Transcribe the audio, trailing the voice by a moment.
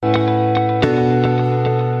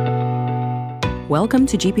Welcome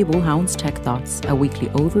to GP Bullhound's Tech Thoughts, a weekly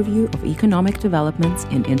overview of economic developments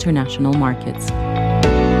in international markets.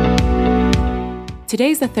 Today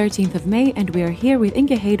is the 13th of May, and we are here with Inge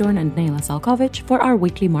Heydorn and Nela Salkovic for our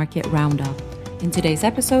weekly market roundup. In today's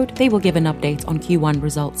episode, they will give an update on Q1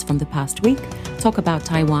 results from the past week, talk about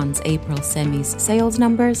Taiwan's April semis sales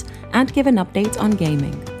numbers, and give an update on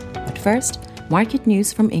gaming. But first, market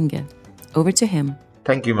news from Inge. Over to him.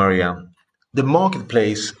 Thank you, Maria. The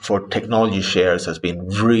marketplace for technology shares has been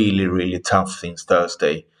really tough since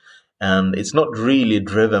Thursday. And it's not really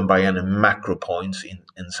driven by any macro points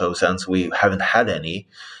in so sense. We haven't had any.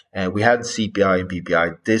 We had CPI and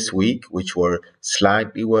PPI this week, which were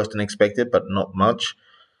slightly worse than expected, but not much.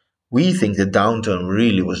 We think the downturn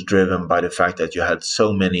really was driven by the fact that you had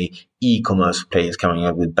so many e-commerce players coming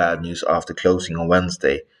up with bad news after closing on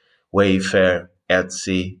Wednesday. Wayfair,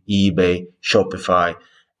 Etsy, eBay, Shopify.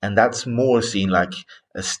 And that's more seen like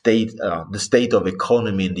the state of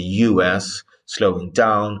economy in the US slowing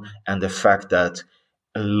down, and the fact that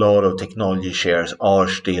a lot of technology shares are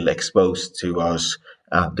still exposed to us,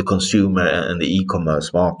 the consumer and the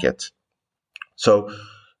e-commerce market. So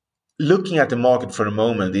looking at the market for a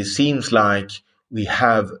moment, it seems like we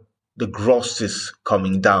have the grosses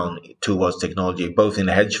coming down towards technology, both in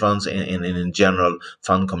the hedge funds and in general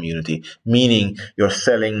fund community, meaning you're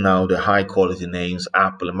selling now the high quality names,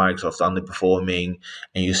 Apple and Microsoft underperforming,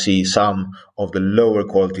 and you see some of the lower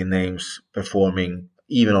quality names performing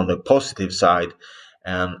even on the positive side.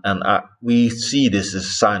 And we see this as a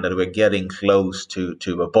sign that we're getting close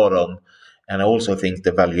to a bottom. And I also think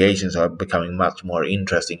the valuations are becoming much more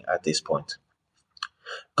interesting at this point.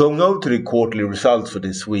 Going over to the quarterly results for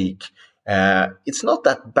this week, it's not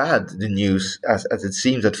that bad, the news, as it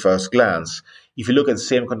seems at first glance. If you look at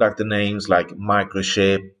semiconductor names like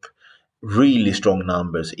Microchip, really strong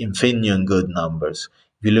numbers, Infineon, good numbers.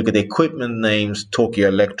 If you look at the equipment names, Tokyo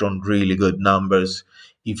Electron, really good numbers.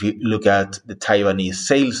 If you look at the Taiwanese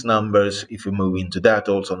sales numbers, if you move into that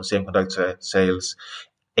also on semiconductor sales,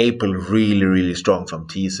 April really strong from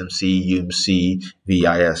TSMC, UMC,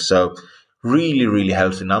 VIS. So really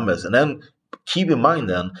healthy numbers. And then keep in mind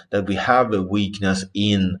then that we have a weakness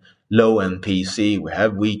in low-end PC, we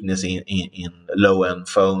have weakness in low-end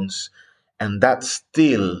phones, and that's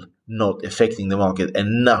still not affecting the market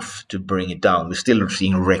enough to bring it down. We're still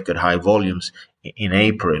seeing record high volumes in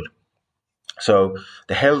April. So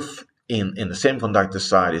the health in the semiconductor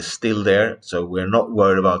side is still there, so we're not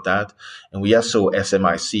worried about that. And we just saw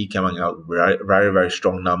SMIC coming out with very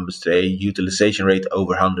strong numbers today, utilization rate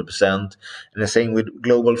over 100%, and the same with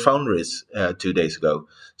Global Foundries 2 days ago.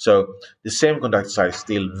 So the semiconductor side is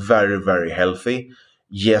still very healthy.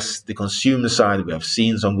 Yes, the consumer side, we have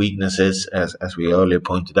seen some weaknesses, as we earlier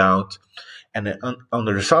pointed out. And on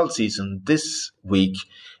the result season this week,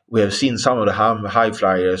 we have seen some of the high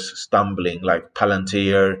flyers stumbling, like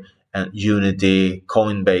Palantir and Unity,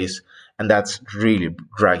 Coinbase, and that's really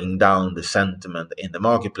dragging down the sentiment in the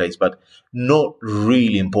marketplace, but not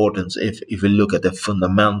really important if we look at the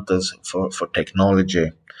fundamentals for technology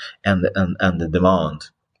and the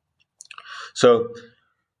demand. So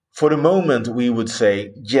for the moment, we would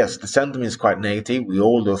say, yes, the sentiment is quite negative. We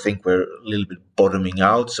all think we're a little bit bottoming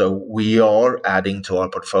out, so we are adding to our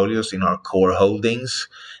portfolios in our core holdings,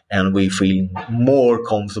 and we feel more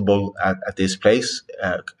comfortable at this place,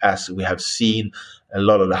 as we have seen a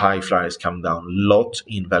lot of the high flyers come down a lot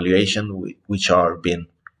in valuation, which are been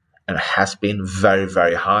and has been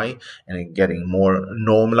very high and getting more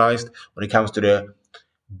normalized. When it comes to the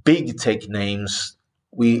big tech names,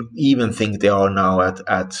 we even think they are now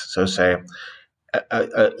at so to say,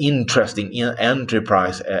 a interesting entry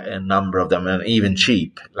price, a number of them, and even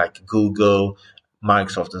cheap, like Google,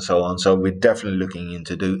 Microsoft, and so on. So we're definitely looking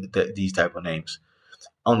into these type of names.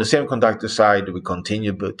 On the semiconductor side, we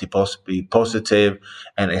continue to be positive,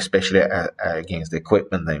 and especially against the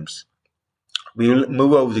equipment names. We will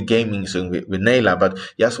move over to gaming soon with Nela, but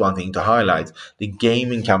just one thing to highlight. The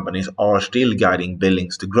gaming companies are still guiding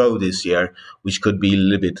billings to grow this year, which could be a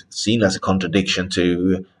little bit seen as a contradiction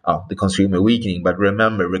to the consumer weakening. But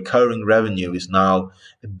remember, recurring revenue is now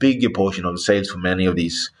a bigger portion of the sales for many of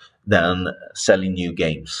these than selling new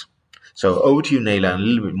games. So over to you, Nela, and a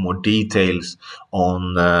little bit more details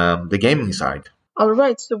on the gaming side. All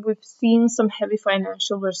right, so we've seen some heavy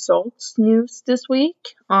financial results news this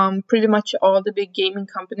week. Pretty much all the big gaming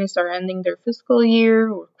companies are ending their fiscal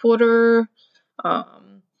year or quarter.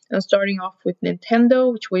 And starting off with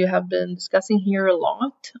Nintendo, which we have been discussing here a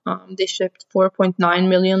lot. They shipped 4.9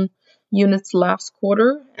 million units last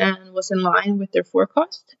quarter and was in line with their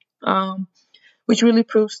forecast, which really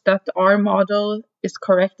proves that our model is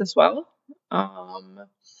correct as well.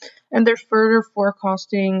 And they're further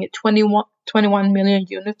forecasting 21 million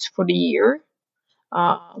units for the year,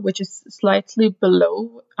 which is slightly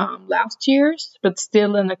below last year's, but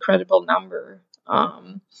still an incredible number.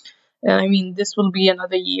 And I mean, this will be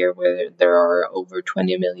another year where there are over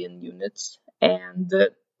 20 million units, and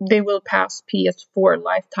they will pass PS4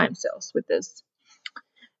 lifetime sales with this.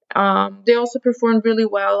 They also performed really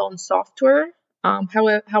well on software.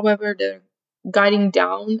 However, they're guiding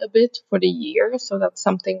down a bit for the year, so that's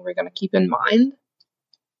something we're going to keep in mind.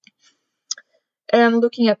 And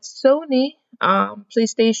looking at Sony,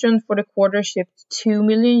 PlayStation for the quarter shipped 2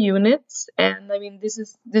 million units, and I mean this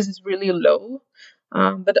is really low,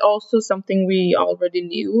 but also something we already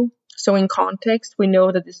knew. So in context, we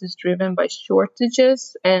know that this is driven by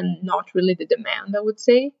shortages and not really the demand, I would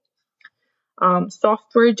say.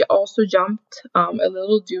 Software also jumped a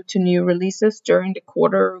little due to new releases during the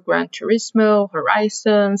quarter, Gran Turismo,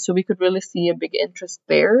 Horizon, so we could really see a big interest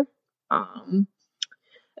there. And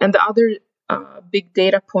the other big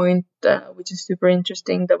data point, which is super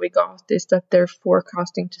interesting that we got, is that they're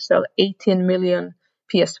forecasting to sell 18 million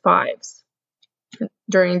PS5s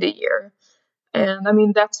during the year. And I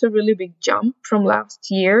mean, that's a really big jump from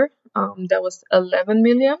last year. That was 11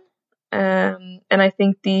 million. And I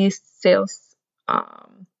think these sales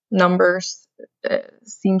numbers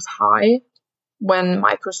seems high when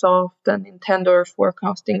Microsoft and Nintendo are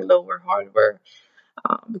forecasting lower hardware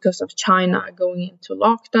because of China going into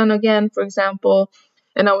lockdown again, for example.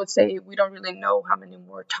 And I would say we don't really know how many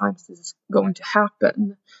more times this is going to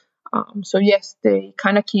happen. So yes, they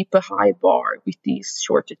kind of keep a high bar with these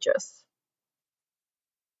shortages.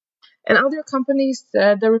 And other companies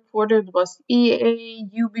that reported was EA,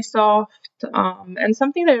 Ubisoft, and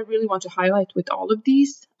something that I really want to highlight with all of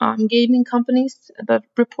these gaming companies that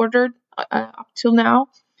reported up till now,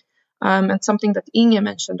 and something that Inge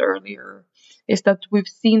mentioned earlier, is that we've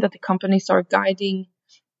seen that the companies are guiding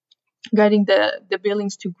the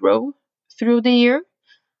billings to grow through the year,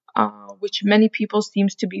 which many people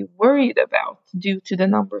seems to be worried about due to the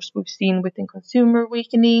numbers we've seen within consumer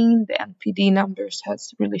weakening. The NPD numbers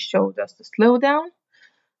has really showed us the slowdown.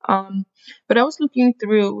 But I was looking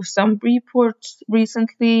through some reports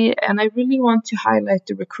recently, and I really want to highlight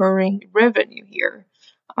the recurring revenue here,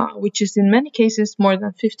 which is in many cases more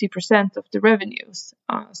than 50% of the revenues.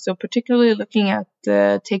 So particularly looking at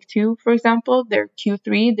Take-Two, for example, their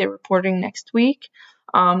Q3, they're reporting next week.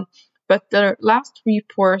 But their last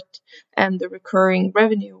report and the recurring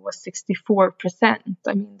revenue was 64%.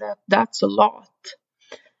 I mean, that's a lot.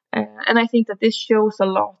 And I think that this shows a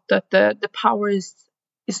lot that the power is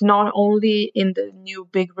not only in the new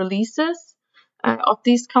big releases of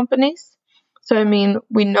these companies. So, I mean,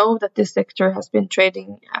 we know that this sector has been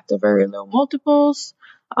trading at a very low multiples,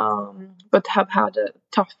 but have had a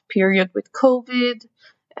tough period with COVID,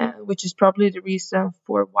 which is probably the reason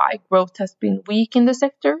for why growth has been weak in the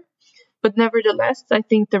sector. But nevertheless, I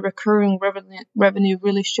think the recurring revenue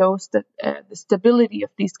really shows that the stability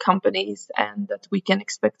of these companies and that we can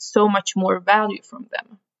expect so much more value from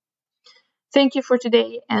them. Thank you for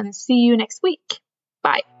today and see you next week.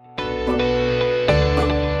 Bye.